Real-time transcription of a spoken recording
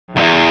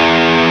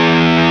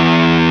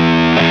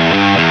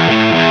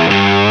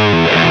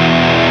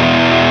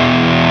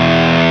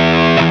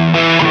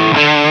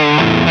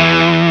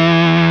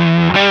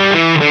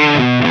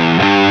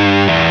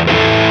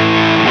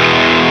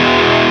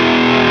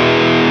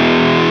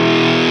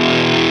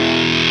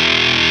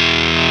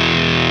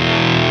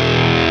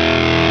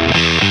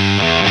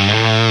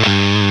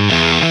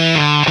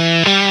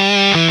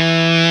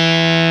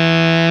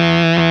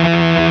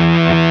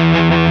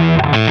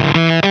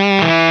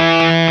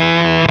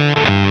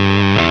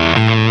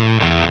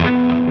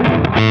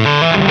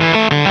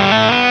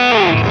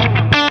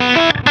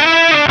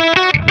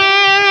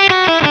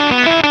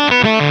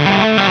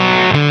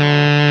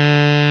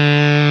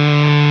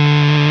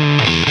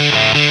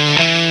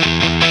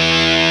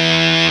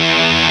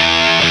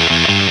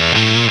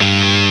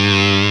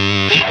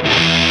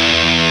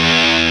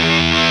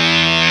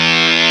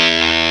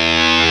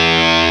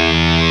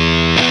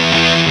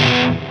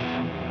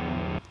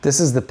This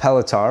is the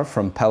Pelitaur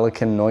from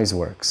Pelican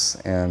NoiseWorks,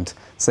 and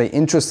it's an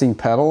interesting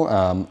pedal.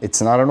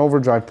 It's not an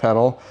overdrive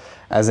pedal,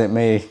 as it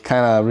may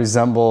kind of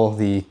resemble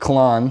the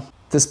Klon.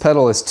 This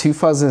pedal is 2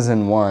 fuzzes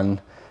in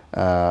one,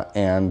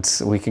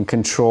 and we can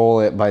control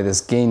it by this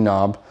gain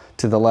knob.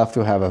 To the left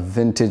we have a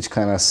vintage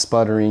kind of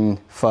sputtering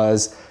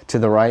fuzz. To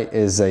the right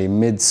is a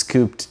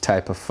mid-scooped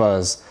type of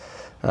fuzz,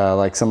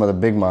 like some of the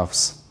big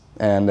muffs.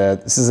 And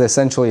this is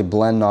essentially a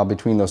blend knob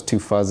between those 2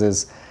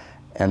 fuzzes.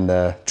 And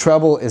the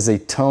treble is a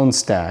tone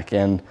stack,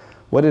 and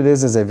what it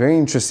is a very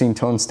interesting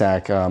tone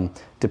stack.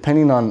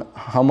 Depending on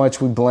how much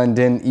we blend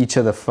in each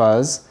of the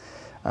fuzz,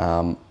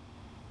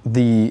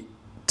 the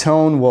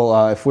tone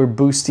will, if we're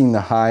boosting the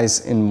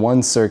highs in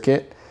one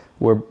circuit,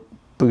 we're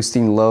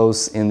boosting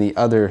lows in the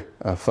other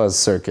fuzz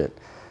circuit,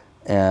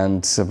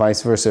 and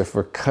vice versa. If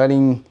we're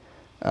cutting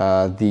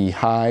the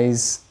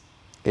highs,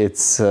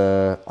 it's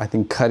I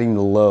think cutting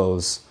the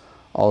lows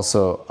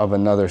also of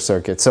another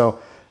circuit. So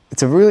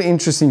it's a really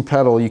interesting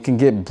pedal. You can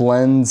get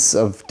blends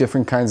of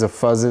different kinds of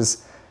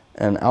fuzzes,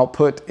 and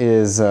output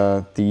is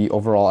the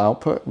overall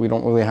output. We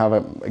don't really have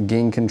a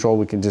gain control.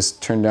 We can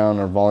just turn down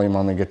our volume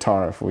on the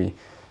guitar if we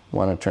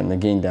want to turn the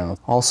gain down.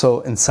 Also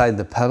inside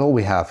the pedal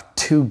we have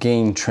 2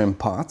 gain trim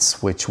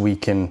pots, which we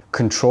can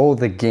control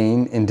the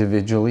gain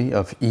individually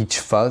of each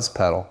fuzz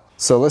pedal.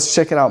 So let's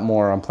check it out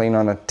more. I'm playing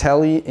on a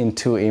Tele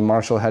into a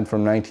Marshall head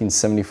from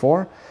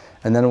 1974.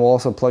 And then we'll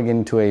also plug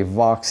into a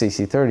Vox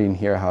AC30 and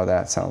hear how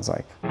that sounds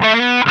like.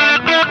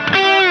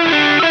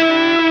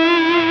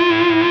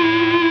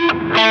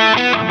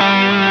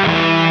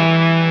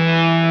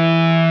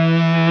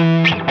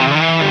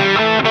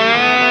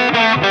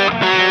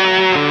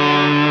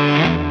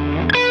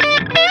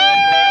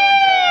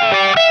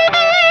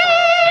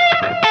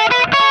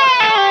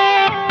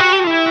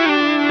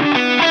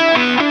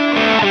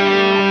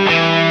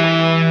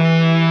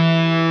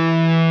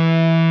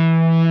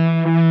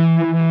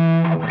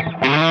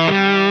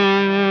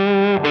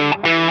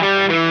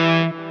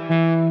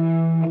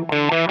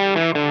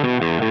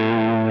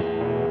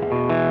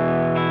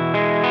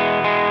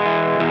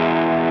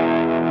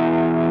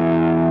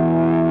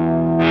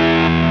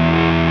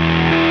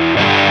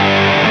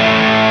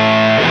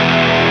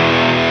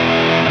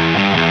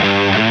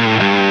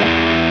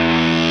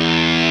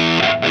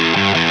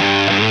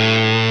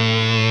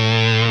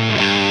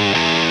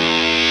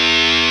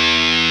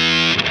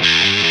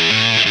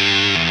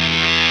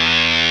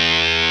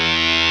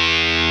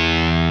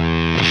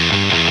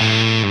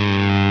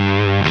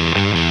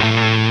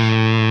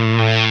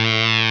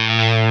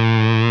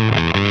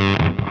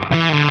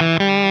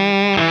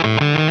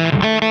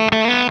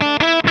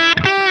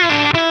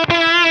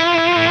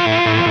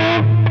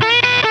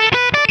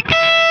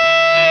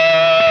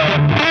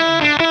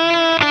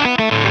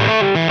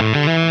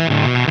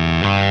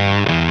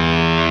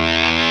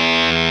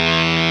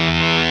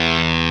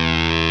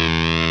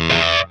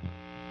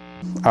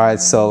 All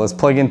right, so let's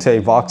plug into a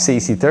Vox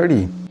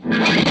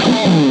AC30.